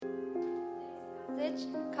passage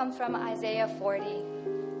comes from Isaiah 40.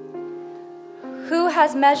 Who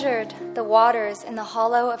has measured the waters in the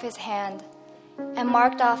hollow of his hand, and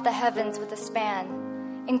marked off the heavens with a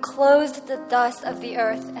span, enclosed the dust of the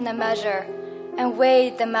earth in a measure, and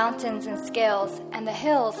weighed the mountains in scales and the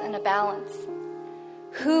hills in a balance?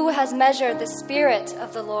 Who has measured the Spirit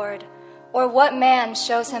of the Lord, or what man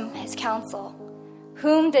shows him his counsel?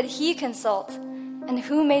 Whom did he consult, and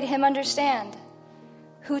who made him understand?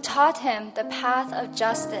 Who taught him the path of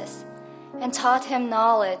justice, and taught him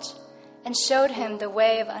knowledge, and showed him the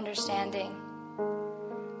way of understanding?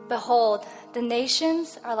 Behold, the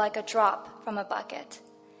nations are like a drop from a bucket,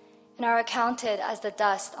 and are accounted as the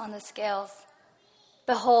dust on the scales.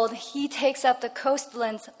 Behold, he takes up the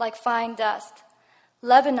coastlands like fine dust.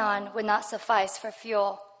 Lebanon would not suffice for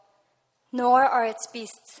fuel, nor are its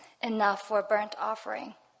beasts enough for a burnt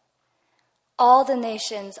offering. All the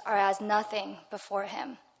nations are as nothing before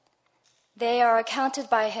him. They are accounted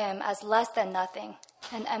by him as less than nothing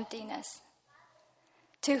and emptiness.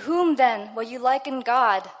 To whom then will you liken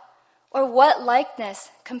God, or what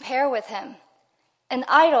likeness compare with him? An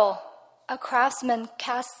idol, a craftsman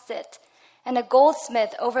casts it, and a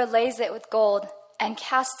goldsmith overlays it with gold and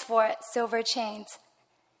casts for it silver chains.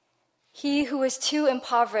 He who is too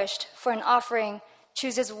impoverished for an offering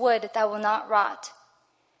chooses wood that will not rot.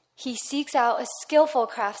 He seeks out a skillful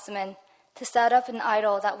craftsman to set up an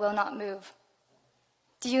idol that will not move.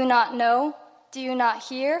 Do you not know? Do you not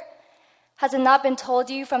hear? Has it not been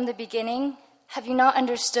told you from the beginning? Have you not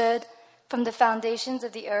understood from the foundations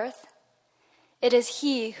of the earth? It is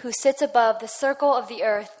he who sits above the circle of the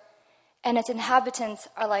earth, and its inhabitants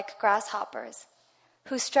are like grasshoppers,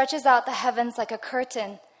 who stretches out the heavens like a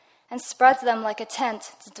curtain and spreads them like a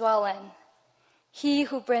tent to dwell in. He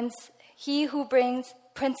who brings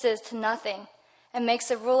princes to nothing and makes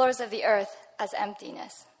the rulers of the earth as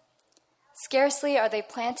emptiness. Scarcely are they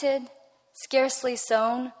planted, scarcely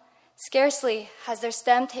sown, scarcely has their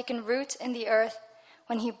stem taken root in the earth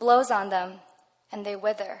when he blows on them, and they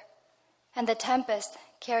wither, and the tempest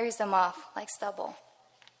carries them off like stubble.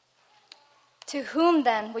 To whom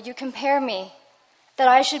then would you compare me, that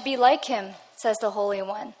I should be like him, says the Holy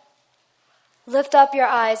One? Lift up your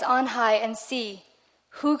eyes on high and see,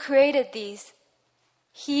 who created these?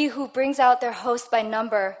 He who brings out their host by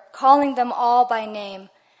number, calling them all by name,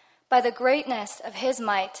 by the greatness of his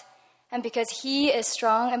might, and because he is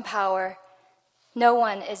strong in power, no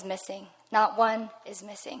one is missing, not one is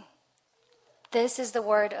missing. This is the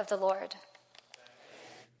word of the Lord.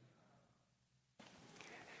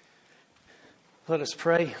 Let us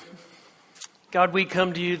pray. God, we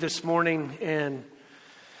come to you this morning and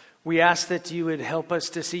we ask that you would help us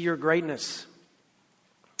to see your greatness,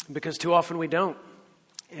 because too often we don't.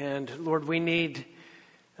 And Lord, we need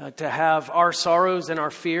to have our sorrows and our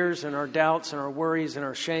fears and our doubts and our worries and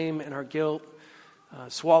our shame and our guilt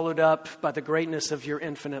swallowed up by the greatness of your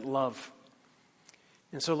infinite love.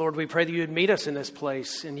 And so, Lord, we pray that you would meet us in this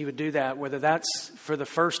place, and you would do that, whether that's for the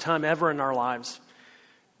first time ever in our lives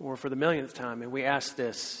or for the millionth time. And we ask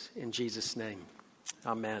this in Jesus' name.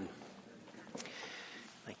 Amen.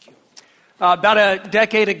 Thank you. About a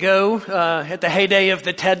decade ago, at the heyday of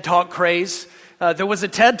the TED Talk craze, there was a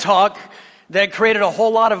TED Talk that created a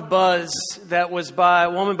whole lot of buzz that was by a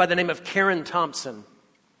woman by the name of Karen Thompson.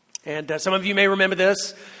 And some of you may remember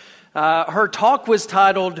this. Her talk was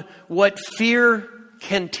titled, "What Fear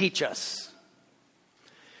Can Teach Us."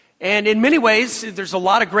 And in many ways, there's a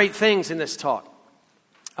lot of great things in this talk.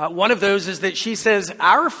 One of those is that she says,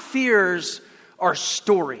 our fears are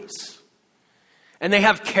stories. And they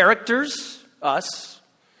have characters, us.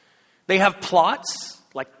 They have plots,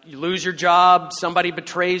 like you lose your job, somebody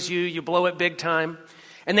betrays you, you blow it big time.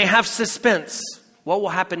 And they have suspense. What will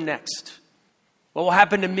happen next? What will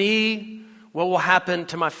happen to me? What will happen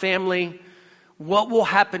to my family? What will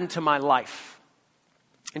happen to my life?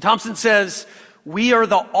 And Thompson says, we are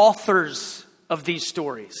the authors of these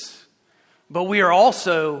stories, but we are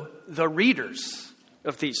also the readers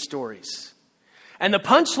of these stories. And the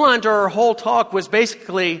punchline to her whole talk was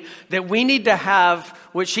basically that we need to have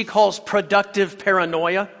what she calls productive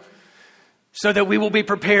paranoia so that we will be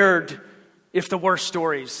prepared if the worst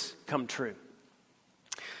stories come true.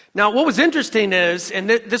 Now, what was interesting is, and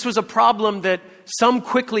this was a problem that some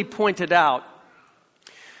quickly pointed out,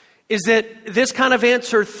 is that this kind of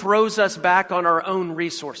answer throws us back on our own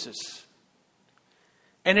resources.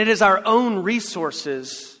 And it is our own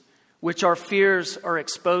resources which our fears are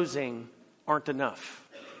exposing aren't enough.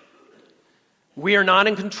 We are not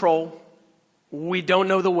in control, we don't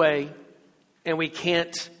know the way, and we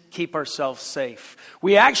can't keep ourselves safe.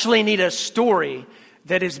 We actually need a story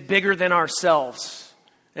that is bigger than ourselves.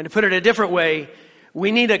 And to put it a different way,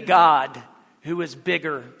 We need a God who is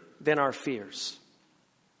bigger than our fears.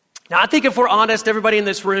 Now, I think if we're honest, everybody in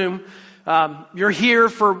this room, you're here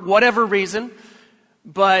for whatever reason.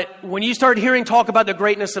 But when you start hearing talk about the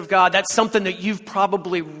greatness of God, that's something that you've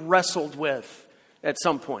probably wrestled with at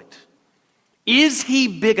some point. Is he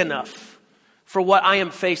big enough for what I am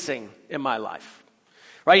facing in my life?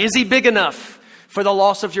 Right? Is he big enough for the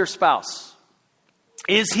loss of your spouse?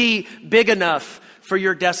 Is he big enough for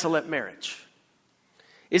your desolate marriage?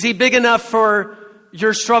 Is he big enough for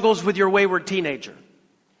your struggles with your wayward teenager?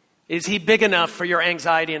 Is he big enough for your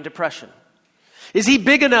anxiety and depression? Is he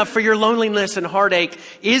big enough for your loneliness and heartache?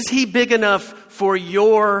 Is he big enough for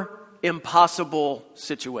your impossible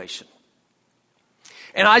situation?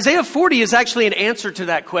 And Isaiah 40 is actually an answer to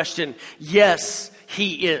that question. Yes,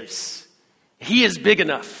 he is. He is big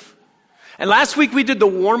enough. And last week we did the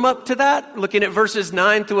warm-up to that, looking at verses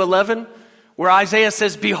 9 through 11, where Isaiah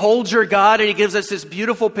says, "Behold your God," and he gives us this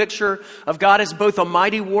beautiful picture of God as both a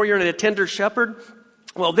mighty warrior and a tender shepherd.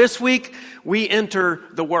 Well, this week we enter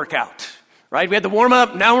the workout. Right? We had the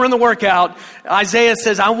warm-up, now we're in the workout. Isaiah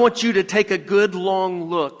says, I want you to take a good long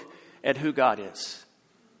look at who God is.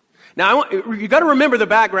 Now, you got to remember the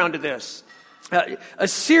background to this.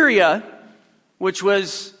 Assyria, which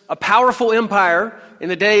was a powerful empire in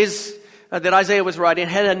the days that Isaiah was writing,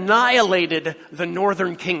 had annihilated the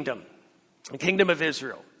northern kingdom, the kingdom of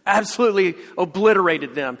Israel. Absolutely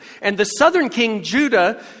obliterated them. And the southern kingdom,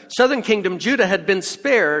 Judah, had been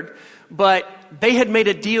spared, but they had made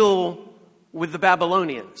a deal with the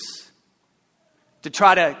Babylonians to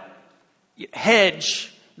try to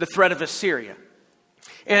hedge the threat of Assyria.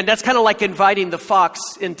 And that's kind of like inviting the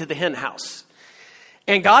fox into the hen house.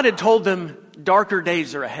 And God had told them darker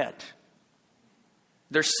days are ahead.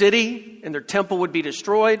 Their city and their temple would be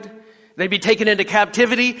destroyed. They'd be taken into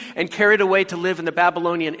captivity and carried away to live in the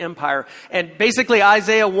Babylonian Empire. And basically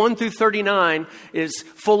Isaiah 1 through 39 is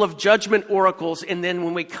full of judgment oracles. And then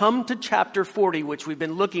when we come to chapter 40, which we've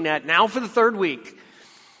been looking at now for the third week,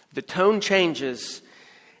 the tone changes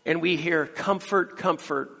and we hear, "Comfort,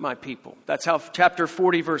 comfort my people." That's how chapter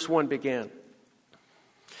 40 verse 1 began.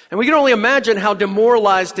 And we can only imagine how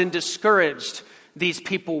demoralized and discouraged these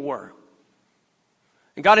people were.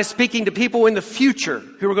 And God is speaking to people in the future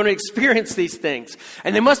who are going to experience these things.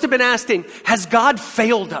 And they must have been asking, has God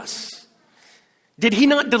failed us? Did he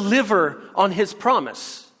not deliver on his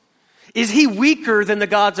promise? Is he weaker than the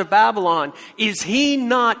gods of Babylon? Is he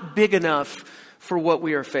not big enough for what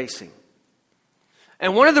we are facing?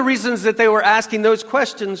 And one of the reasons that they were asking those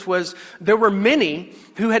questions was there were many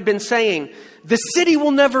who had been saying, the city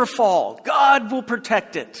will never fall. God will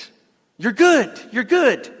protect it. You're good, you're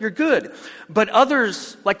good, you're good. But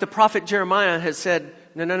others, like the prophet Jeremiah, has said,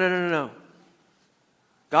 no.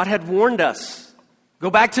 God had warned us.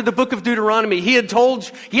 Go back to the book of Deuteronomy. He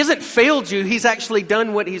hasn't failed you. He's actually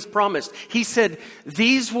done what he's promised. He said,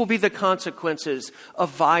 these will be the consequences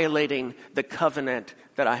of violating the covenant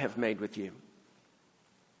that I have made with you.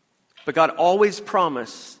 But God always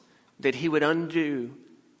promised that he would undo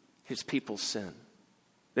his people's sin.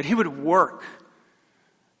 That he would work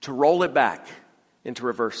to roll it back and to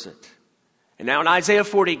reverse it. And now in Isaiah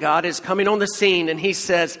 40, God is coming on the scene and he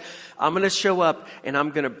says, I'm going to show up and I'm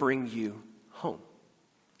going to bring you home.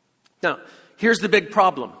 Now, here's the big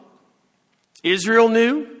problem. Israel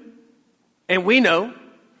knew, and we know,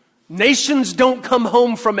 nations don't come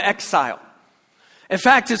home from exile. In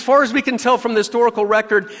fact, as far as we can tell from the historical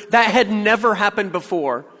record, that had never happened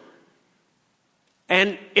before.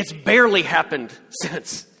 And it's barely happened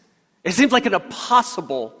since. It seems like an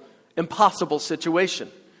impossible situation.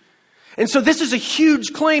 And so this is a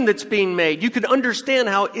huge claim that's being made. You could understand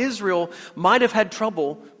how Israel might have had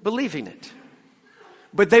trouble believing it.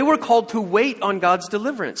 But they were called to wait on God's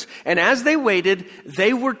deliverance. And as they waited,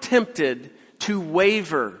 they were tempted to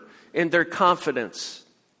waver in their confidence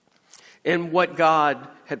in what God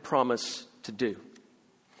had promised to do.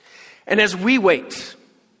 And as we wait,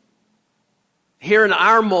 here in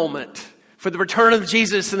our moment, for the return of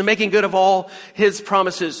Jesus and the making good of all his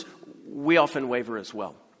promises, we often waver as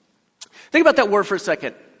well. Think about that word for a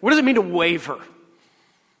second. What does it mean to waver?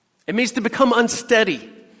 It means to become unsteady,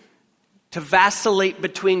 to vacillate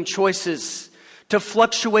between choices, to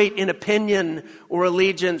fluctuate in opinion or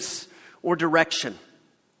allegiance or direction.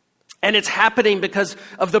 And it's happening because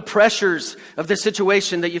of the pressures of the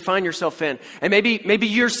situation that you find yourself in. And maybe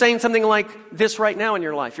you're saying something like this right now in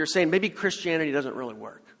your life. You're saying maybe Christianity doesn't really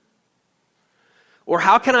work. Or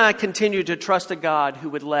how can I continue to trust a God who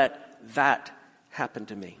would let that happen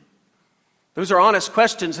to me? Those are honest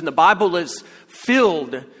questions, and the Bible is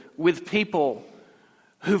filled with people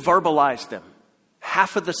who verbalize them.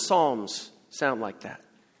 Half of the Psalms sound like that.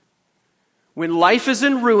 When life is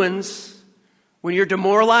in ruins, when you're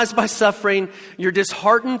demoralized by suffering, you're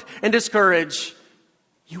disheartened and discouraged,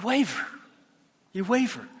 you waver. You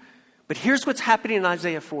waver. But here's what's happening in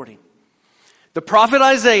Isaiah 40. The prophet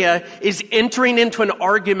Isaiah is entering into an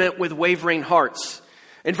argument with wavering hearts.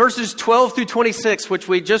 In verses 12 through 26, which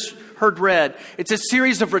we just heard read, it's a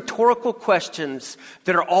series of rhetorical questions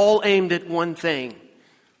that are all aimed at one thing: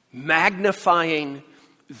 magnifying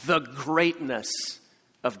the greatness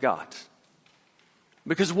of God.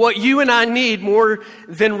 Because what you and I need more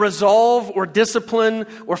than resolve or discipline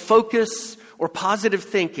or focus or positive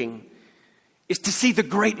thinking is to see the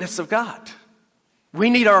greatness of God. We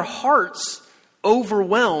need our hearts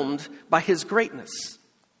overwhelmed by His greatness.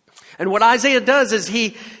 And what Isaiah does is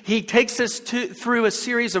he takes us through a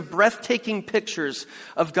series of breathtaking pictures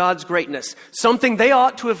of God's greatness. Something they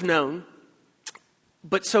ought to have known,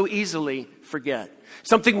 but so easily forget.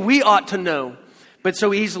 Something we ought to know, but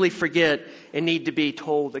so easily forget and need to be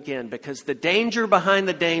told again. Because the danger behind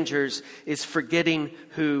the dangers is forgetting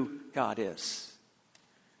who God is.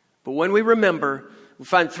 But when we remember, we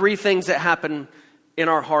find three things that happen in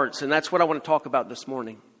our hearts. And that's what I want to talk about this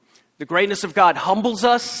morning. The greatness of God humbles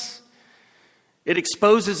us. It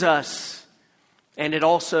exposes us, and it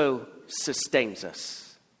also sustains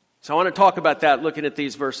us. So I want to talk about that looking at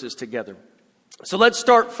these verses together. So let's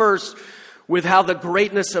start first with how the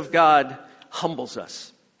greatness of God humbles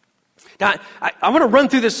us. Now, I want to run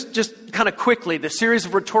through this just kind of quickly, the series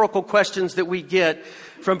of rhetorical questions that we get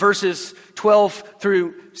from verses 12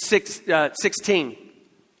 through 16,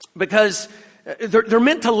 because they're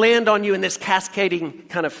meant to land on you in this cascading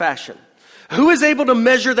kind of fashion. Who is able to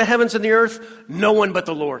measure the heavens and the earth? No one but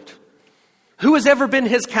the Lord. Who has ever been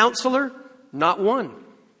His counselor? Not one.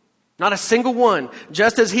 Not a single one.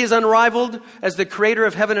 Just as He is unrivaled as the creator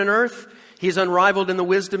of heaven and earth, He is unrivaled in the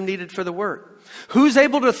wisdom needed for the work. Who's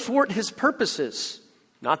able to thwart His purposes?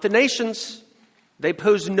 Not the nations. They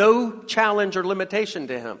pose no challenge or limitation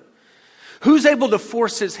to Him. Who's able to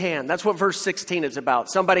force His hand? That's what verse 16 is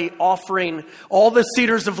about. Somebody offering all the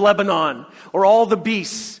cedars of Lebanon or all the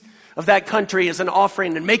beasts of that country as an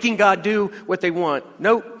offering and making God do what they want.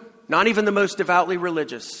 Nope, not even the most devoutly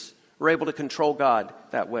religious were able to control God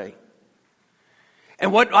that way.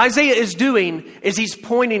 And what Isaiah is doing is he's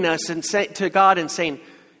pointing us to God and saying,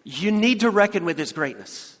 you need to reckon with His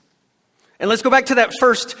greatness. And let's go back to that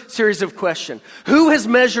first series of questions. Who has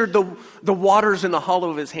measured the waters in the hollow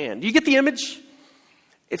of His hand? Do you get the image?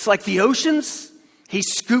 It's like the oceans. He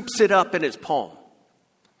scoops it up in His palm.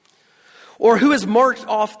 Or who has marked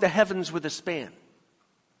off the heavens with a span?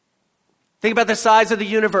 Think about the size of the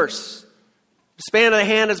universe. The span of the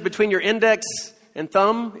hand is between your index and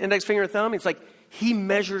thumb, index finger and thumb. It's like He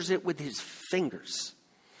measures it with His fingers.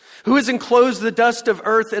 Who has enclosed the dust of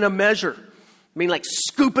earth in a measure? I mean, like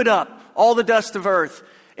scoop it up, all the dust of earth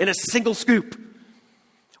in a single scoop.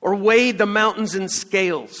 Or weighed the mountains in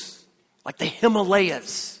scales, like the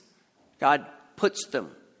Himalayas. God puts them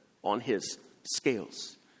on His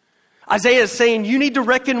scales. Isaiah is saying you need to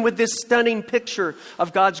reckon with this stunning picture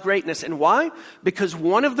of God's greatness. And why? Because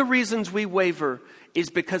one of the reasons we waver is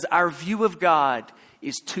because our view of God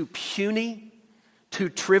is too puny, too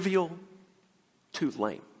trivial, too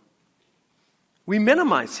lame. We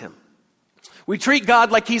minimize Him. We treat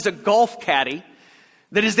God like He's a golf caddy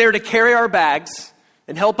that is there to carry our bags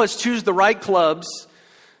and help us choose the right clubs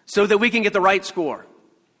so that we can get the right score.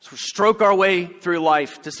 So stroke our way through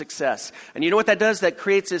life to success. And you know what that does? That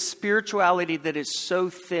creates a spirituality that is so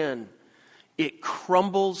thin, it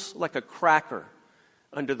crumbles like a cracker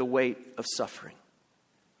under the weight of suffering.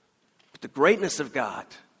 But the greatness of God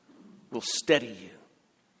will steady you.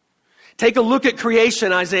 Take a look at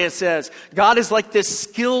creation, Isaiah says. God is like this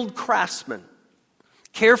skilled craftsman,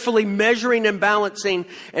 carefully measuring and balancing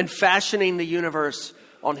and fashioning the universe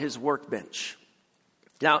on His workbench.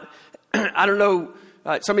 Now, I don't know,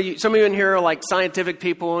 some of you in here are like scientific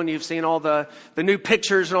people, and you've seen all the new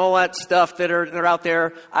pictures and all that stuff that are out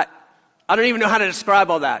there. I don't even know how to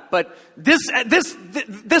describe all that, but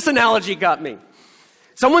this analogy got me.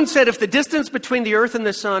 Someone said if the distance between the earth and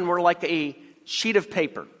the sun were like a sheet of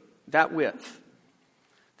paper, that width,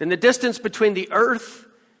 then the distance between the earth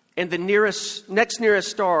and the next nearest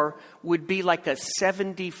star would be like a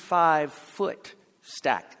 75-foot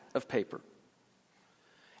stack of paper.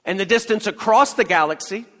 And the distance across the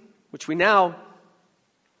galaxy, which we now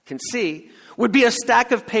can see, would be a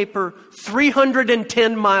stack of paper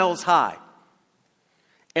 310 miles high.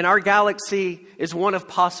 And our galaxy is one of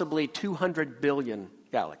possibly 200 billion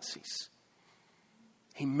galaxies.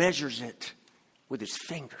 He measures it with His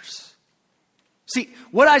fingers. See,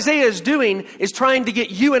 what Isaiah is doing is trying to get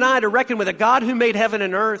you and I to reckon with a God who made heaven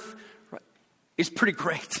and earth is pretty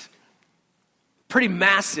great, pretty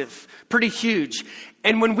massive, pretty huge.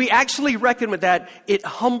 And when we actually reckon with that, it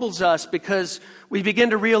humbles us because we begin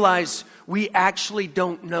to realize we actually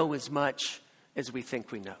don't know as much as we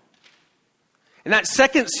think we know. In that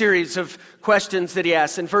second series of questions that he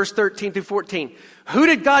asks in verse 13 through 14, who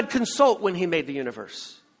did God consult when he made the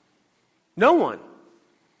universe? No one.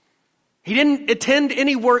 He didn't attend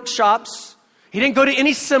any workshops. He didn't go to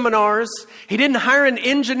any seminars. He didn't hire an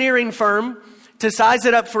engineering firm to size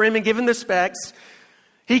it up for him and give him the specs.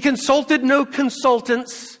 He consulted no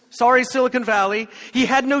consultants. Sorry, Silicon Valley. He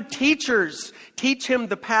had no teachers teach him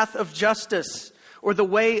the path of justice or the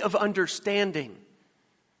way of understanding.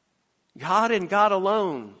 God and God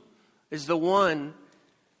alone is the one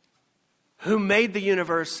who made the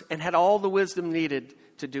universe and had all the wisdom needed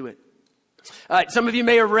to do it. Some of you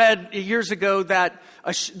may have read years ago that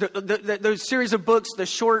those series of books, the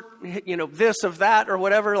short, this of that or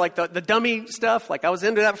whatever, like the dummy stuff. Like I was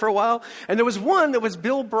into that for a while. And there was one that was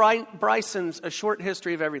Bill Bryson's A Short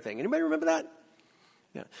History of Everything. Anybody remember that?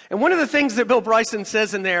 Yeah. And one of the things that Bill Bryson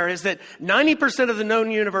says in there is that 90% of the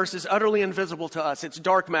known universe is utterly invisible to us. It's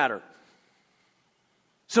dark matter.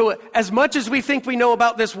 So as much as we think we know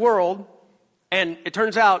about this world, and it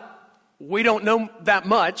turns out we don't know that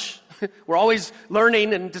much, we're always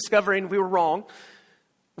learning and discovering we were wrong,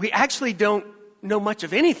 we actually don't know much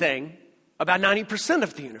of anything about 90%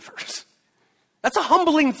 of the universe. That's a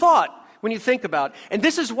humbling thought when you think about it. And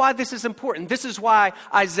this is why this is important. This is why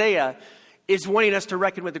Isaiah is wanting us to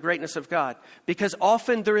reckon with the greatness of God. Because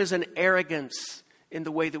often there is an arrogance in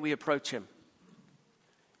the way that we approach him.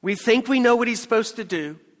 We think we know what he's supposed to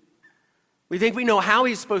do. We think we know how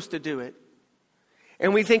he's supposed to do it.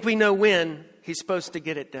 And we think we know when he's supposed to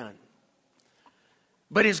get it done.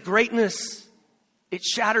 But his greatness, it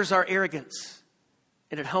shatters our arrogance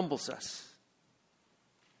and it humbles us.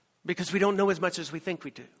 Because we don't know as much as we think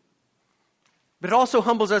we do. But it also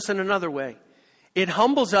humbles us in another way. It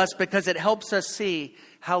humbles us because it helps us see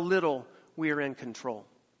how little we are in control.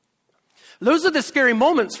 Those are the scary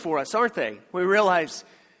moments for us, aren't they? When we realize,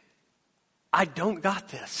 I don't got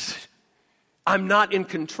this. I'm not in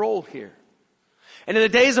control here. And in the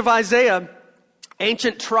days of Isaiah,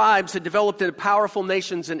 ancient tribes had developed into powerful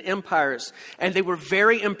nations and empires, and they were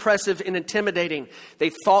very impressive and intimidating.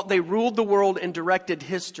 They thought they ruled the world and directed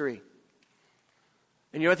history.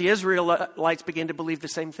 And you know what? The Israelites began to believe the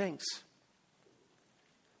same things.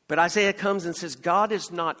 But Isaiah comes and says, God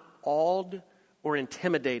is not awed or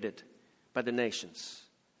intimidated by the nations.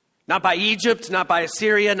 Not by Egypt, not by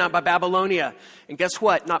Assyria, not by Babylonia. And guess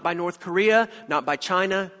what? Not by North Korea, not by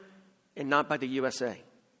China, and not by the USA.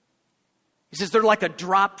 He says they're like a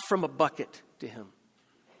drop from a bucket to him.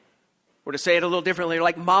 Or to say it a little differently, they're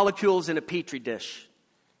like molecules in a petri dish.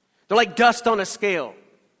 They're like dust on a scale.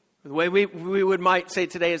 The way we might say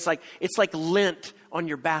today, it's like lint on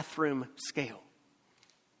your bathroom scale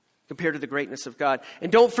compared to the greatness of God.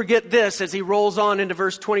 And don't forget this as he rolls on into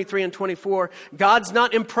verse 23 and 24. God's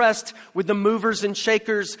not impressed with the movers and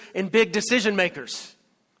shakers and big decision makers.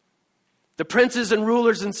 The princes and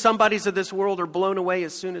rulers and somebodies of this world are blown away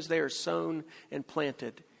as soon as they are sown and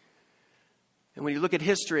planted. And when you look at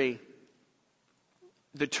history,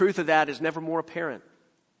 the truth of that is never more apparent.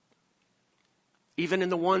 Even in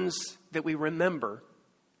the ones that we remember,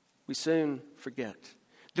 we soon forget.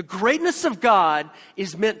 The greatness of God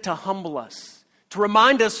is meant to humble us, to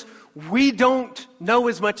remind us we don't know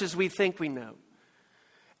as much as we think we know.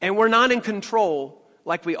 And we're not in control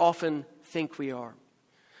like we often think we are.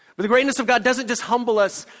 But the greatness of God doesn't just humble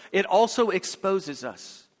us, it also exposes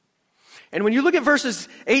us. And when you look at verses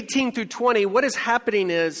 18 through 20, what is happening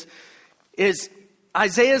is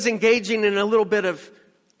Isaiah's engaging in a little bit of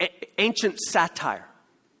ancient satire.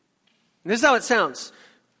 And this is how it sounds.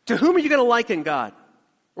 To whom are you going to liken God?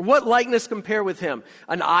 Or what likeness compare with him?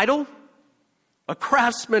 An idol? A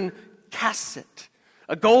craftsman casts it.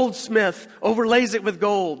 A goldsmith overlays it with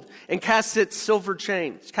gold and casts for it silver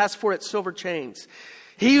chains.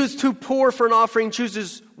 He who is too poor for an offering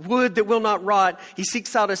chooses wood that will not rot. He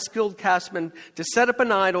seeks out a skilled craftsman to set up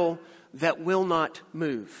an idol that will not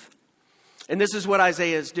move. And this is what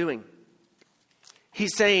Isaiah is doing.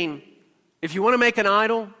 He's saying, if you want to make an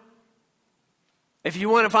idol, if you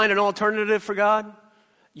want to find an alternative for God,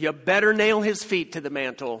 you better nail his feet to the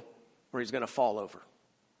mantle or he's going to fall over.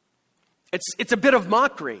 It's a bit of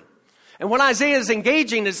mockery. And what Isaiah is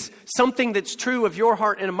engaging is something that's true of your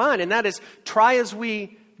heart and mine, and that is, try as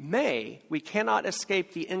we may, we cannot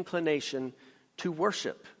escape the inclination to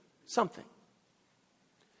worship something.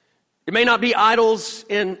 It may not be idols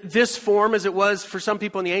in this form as it was for some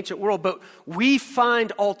people in the ancient world, but we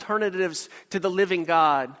find alternatives to the living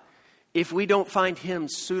God if we don't find him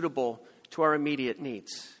suitable to our immediate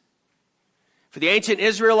needs. For the ancient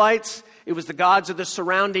Israelites, it was the gods of the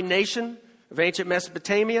surrounding nation of ancient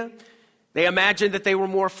Mesopotamia. They imagined that they were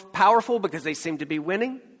more powerful because they seemed to be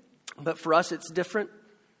winning. But for us, it's different.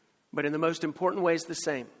 But in the most important ways, the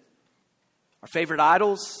same. Our favorite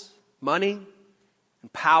idols, money,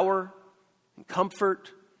 and power, and comfort,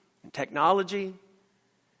 and technology.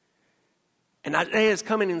 And Isaiah is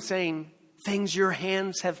coming and saying, things your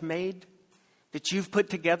hands have made, that you've put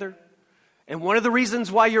together. And one of the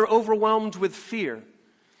reasons why you're overwhelmed with fear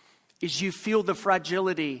is you feel the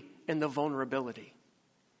fragility and the vulnerability.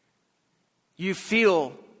 You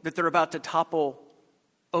feel that they're about to topple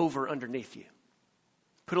over underneath you.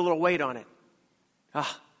 Put a little weight on it.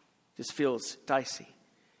 This feels dicey.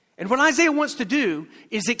 And what Isaiah wants to do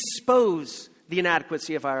is expose the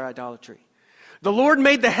inadequacy of our idolatry. The Lord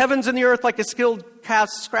made the heavens and the earth like a skilled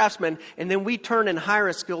craftsman, and then we turn and hire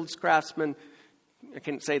a skilled craftsman,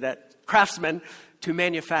 craftsman to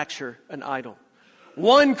manufacture an idol.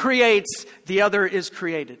 One creates, the other is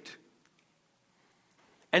created.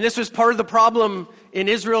 And this was part of the problem in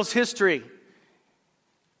Israel's history,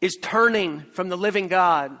 is turning from the living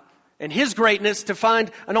God and his greatness to find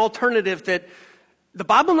an alternative that the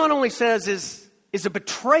Bible not only says is a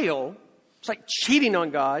betrayal, it's like cheating on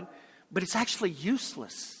God, but it's actually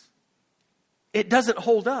useless. It doesn't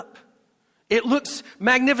hold up. It looks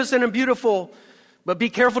magnificent and beautiful, but be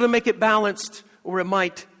careful to make it balanced or it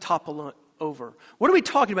might topple over. What are we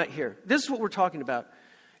talking about here? This is what we're talking about.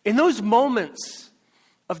 In those moments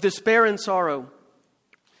of despair and sorrow,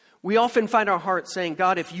 we often find our hearts saying,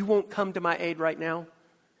 God, if you won't come to my aid right now,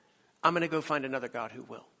 I'm going to go find another God who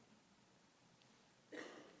will.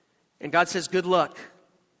 And God says, good luck.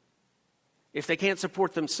 If they can't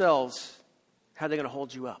support themselves, how are they going to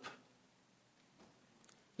hold you up?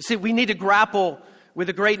 You see, we need to grapple with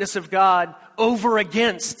the greatness of God over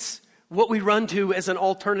against what we run to as an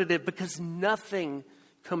alternative, because nothing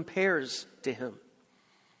compares to him.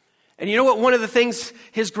 And you know what? One of the things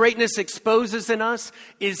his greatness exposes in us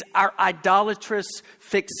is our idolatrous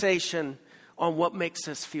fixation on what makes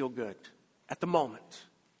us feel good at the moment.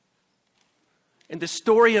 And the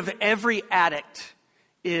story of every addict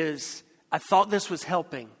is, I thought this was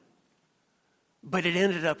helping, but it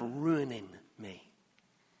ended up ruining me.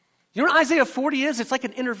 You know what Isaiah 40 is? It's like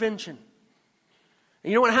an intervention.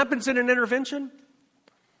 And you know what happens in an intervention?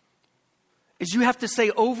 Is you have to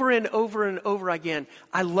say over and over and over again,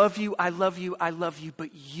 I love you, I love you, I love you,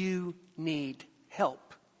 but you need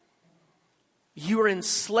help. You are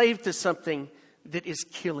enslaved to something that is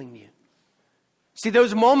killing you. See,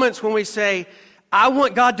 those moments when we say, I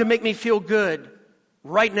want God to make me feel good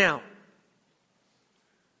right now,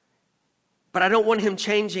 but I don't want him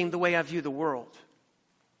changing the way I view the world.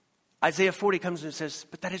 Isaiah 40 comes and says,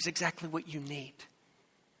 but that is exactly what you need.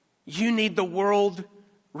 You need the world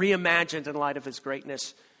reimagined in light of his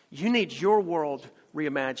greatness. You need your world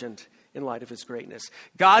reimagined in light of his greatness.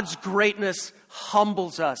 God's greatness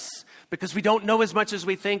humbles us because we don't know as much as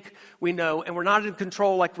we think we know, and we're not in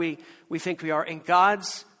control like we think we are. And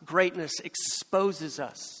God's greatness exposes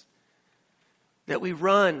us that we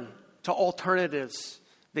run to alternatives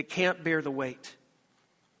that can't bear the weight.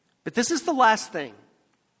 But this is the last thing,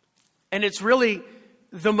 and it's really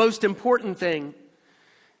the most important thing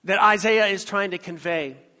that Isaiah is trying to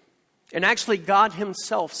convey. And actually, God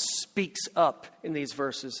himself speaks up in these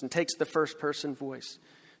verses and takes the first person voice.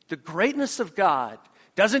 The greatness of God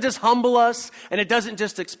doesn't just humble us, and it doesn't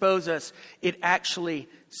just expose us. It actually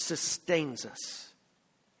sustains us.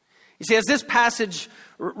 You see, as this passage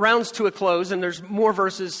rounds to a close, and there's more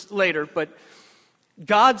verses later, but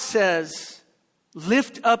God says,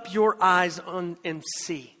 lift up your eyes on and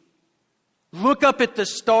see. Look up at the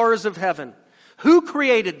stars of heaven. Who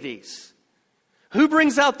created these? Who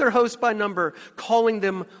brings out their host by number, calling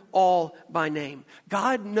them all by name?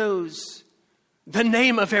 God knows the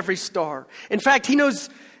name of every star. In fact, he knows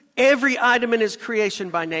every item in his creation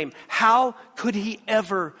by name. How could he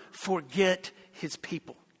ever forget his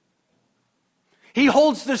people? He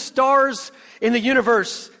holds the stars in the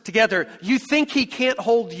universe together. You think he can't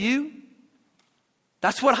hold you?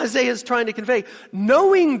 That's what Isaiah is trying to convey.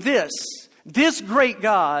 Knowing this great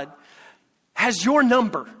God has your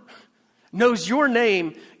number, knows your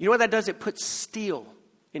name. You know what that does? It puts steel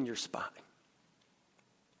in your spine.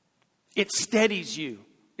 It steadies you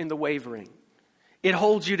in the wavering. It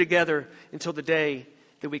holds you together until the day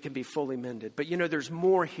that we can be fully mended. But you know, there's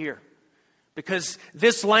more here. Because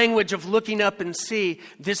this language of looking up and see,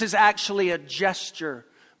 this is actually a gesture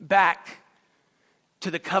back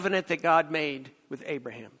to the covenant that God made with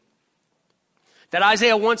Abraham. That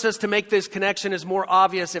Isaiah wants us to make this connection is more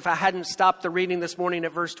obvious if I hadn't stopped the reading this morning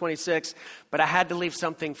at verse 26, but I had to leave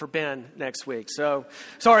something for Ben next week. So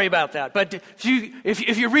sorry about that. But if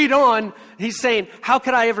you read on, he's saying, how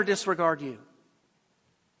could I ever disregard you?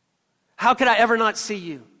 How could I ever not see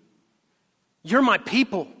you? You're my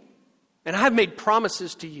people, and I've made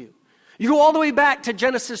promises to you. You go all the way back to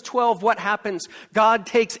Genesis 12, what happens? God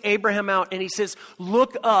takes Abraham out and he says,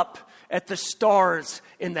 look up at the stars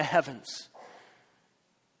in the heavens.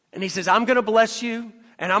 And he says, I'm going to bless you,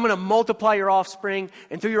 and I'm going to multiply your offspring,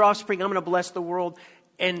 and through your offspring, I'm going to bless the world,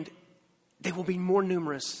 and they will be more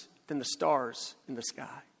numerous than the stars in the sky.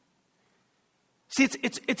 See,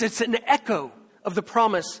 it's an echo of the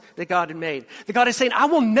promise that God had made. That God is saying, I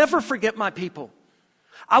will never forget my people.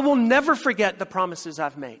 I will never forget the promises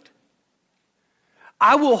I've made.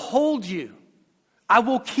 I will hold you. I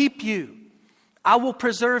will keep you. I will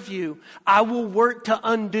preserve you. I will work to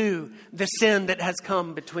undo the sin that has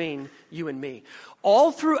come between you and me.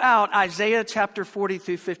 All throughout Isaiah chapter 40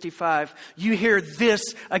 through 55, you hear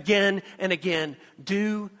this again and again.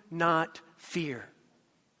 Do not fear.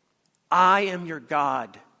 I am your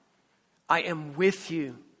God. I am with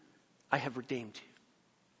you. I have redeemed you.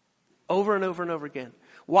 Over and over and over again.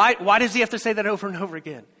 Why does he have to say that over and over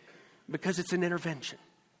again? Because it's an intervention.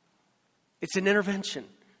 It's an intervention.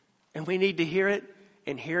 And we need to hear it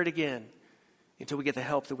and hear it again until we get the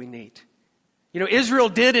help that we need. You know, Israel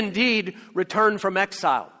did indeed return from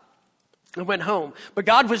exile and went home. But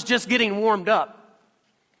God was just getting warmed up.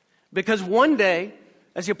 Because one day,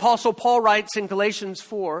 as the Apostle Paul writes in Galatians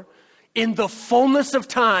 4, in the fullness of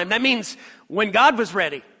time, that means when God was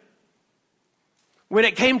ready, when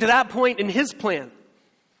it came to that point in his plan,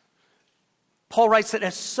 Paul writes that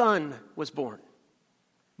a son was born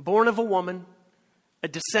of a woman, a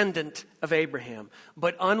descendant of Abraham,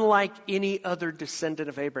 but unlike any other descendant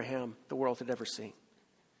of Abraham the world had ever seen.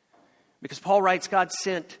 Because Paul writes God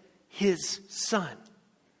sent his son.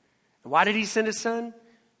 And why did he send his son?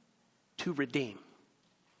 To redeem.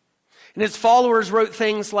 And his followers wrote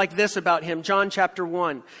things like this about him. John chapter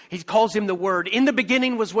 1, he calls him the Word. In the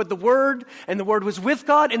beginning was with the Word, and the Word was with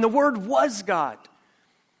God, and the Word was God.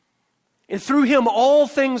 And through him all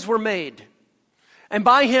things were made. And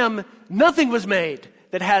by him nothing was made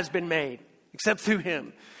that has been made, except through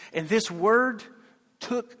him. And this Word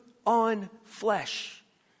took on flesh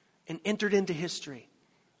and entered into history.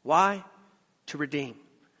 Why? To redeem.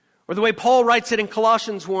 Or the way Paul writes it in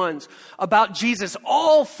Colossians 1 about Jesus,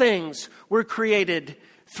 all things were created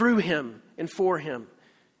through him and for him.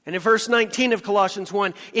 And in verse 19 of Colossians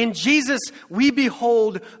 1, in Jesus we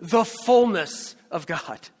behold the fullness of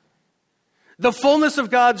God. The fullness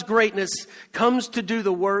of God's greatness comes to do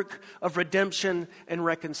the work of redemption and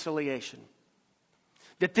reconciliation.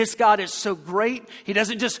 That this God is so great, he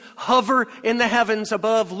doesn't just hover in the heavens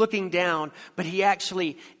above looking down, but he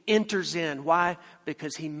actually enters in. Why?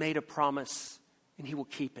 Because he made a promise and he will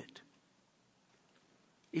keep it.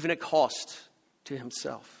 Even at cost to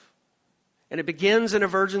himself. And it begins in a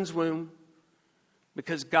virgin's womb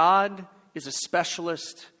because God is a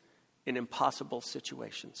specialist in impossible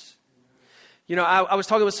situations. You know, I was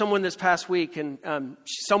talking with someone this past week, and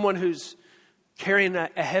someone who's carrying a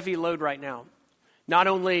heavy load right now. Not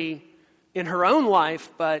only in her own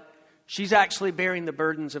life, but she's actually bearing the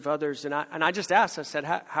burdens of others. And I just asked, I said,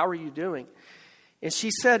 how are you doing? And she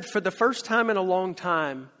said, for the first time in a long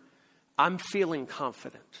time, I'm feeling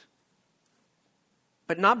confident.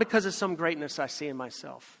 But not because of some greatness I see in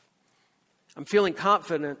myself. I'm feeling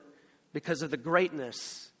confident because of the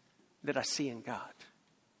greatness that I see in God.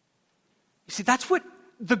 You see, that's what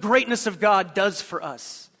the greatness of God does for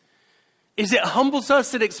us. Is it humbles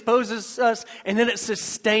us, it exposes us, and then it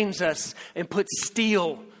sustains us and puts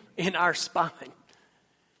steel in our spine.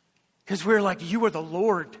 Because we're like, you are the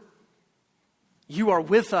Lord. You are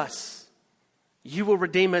with us. You will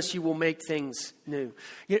redeem us. You will make things new.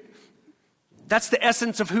 That's the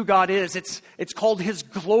essence of who God is. It's called his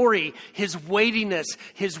glory, his weightiness,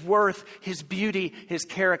 his worth, his beauty, his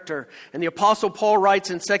character. And the Apostle Paul writes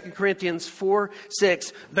in 2 Corinthians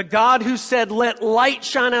 4:6, the God who said, let light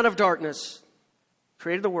shine out of darkness,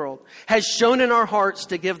 created the world, has shone in our hearts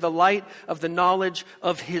to give the light of the knowledge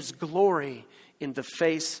of his glory in the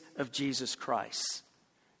face of Jesus Christ.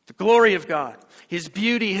 The glory of God, his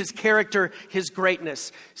beauty, his character, his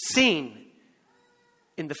greatness, seen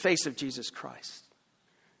in the face of Jesus Christ.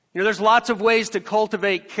 You know, there's lots of ways to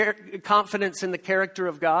cultivate confidence in the character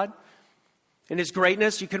of God and his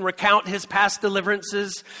greatness. You can recount his past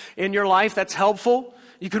deliverances in your life. That's helpful.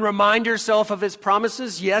 You can remind yourself of his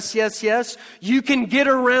promises. Yes, yes, yes. You can get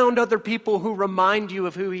around other people who remind you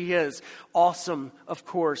of who he is. Awesome, of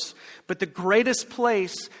course. But the greatest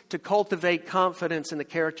place to cultivate confidence in the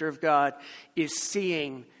character of God is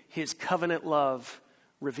seeing his covenant love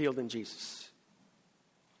revealed in Jesus.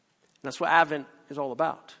 And that's what Advent is all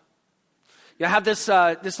about. I have this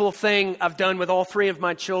little thing I've done with all three of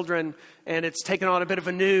my children, and it's taken on a bit of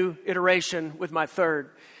a new iteration with my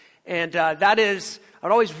third. And that is,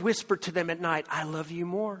 I'd always whisper to them at night, I love you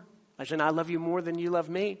more. I said, I love you more than you love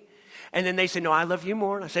me. And then they say, no, I love you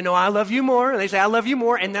more. And I say, no, I love you more. And they say, I love you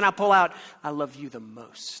more. And then I pull out, I love you the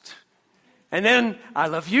most. And then I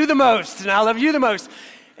love you the most. And I love you the most.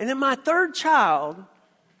 And then my third child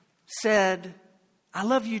said, I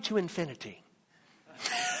love you to infinity.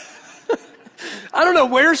 I don't know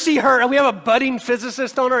where she heard. We have a budding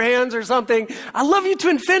physicist on our hands or something. I love you to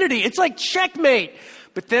infinity. It's like checkmate.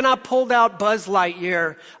 But then I pulled out Buzz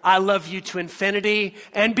Lightyear. I love you to infinity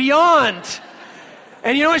and beyond.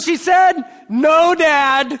 And you know what she said? No,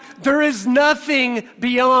 Dad, there is nothing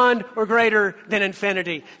beyond or greater than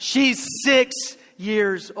infinity. She's 6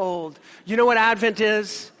 years old. You know what Advent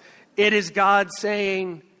is? It is God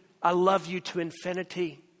saying, I love you to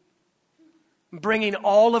infinity. Bringing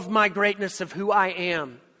all of my greatness of who I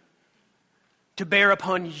am to bear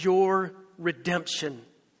upon your redemption.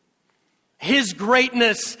 His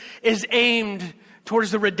greatness is aimed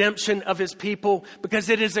towards the redemption of his people because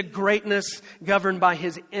it is a greatness governed by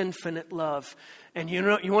his infinite love. And you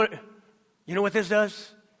know what this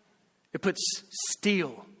does? It puts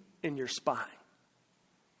steel in your spine.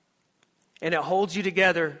 And it holds you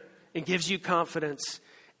together and gives you confidence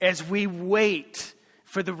as we wait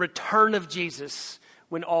for the return of Jesus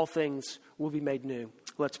when all things will be made new.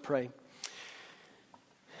 Let's pray.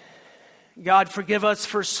 God, forgive us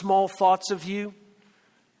for small thoughts of you,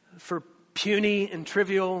 for puny and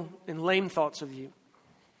trivial and lame thoughts of you.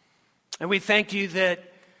 And we thank you that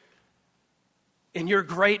in your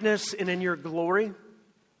greatness and in your glory,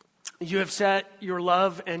 you have set your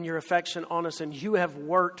love and your affection on us, and you have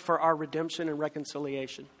worked for our redemption and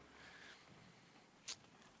reconciliation.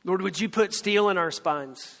 Lord, would you put steel in our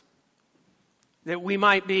spines that we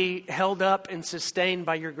might be held up and sustained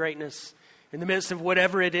by your greatness in the midst of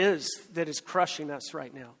whatever it is that is crushing us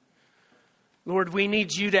right now. Lord, we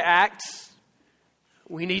need you to act.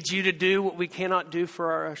 We need you to do what we cannot do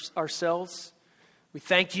for ourselves. We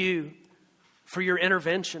thank you for your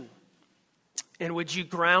intervention. And would you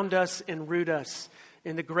ground us and root us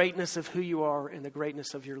in the greatness of who you are and the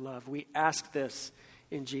greatness of your love. We ask this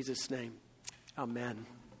in Jesus' name. Amen.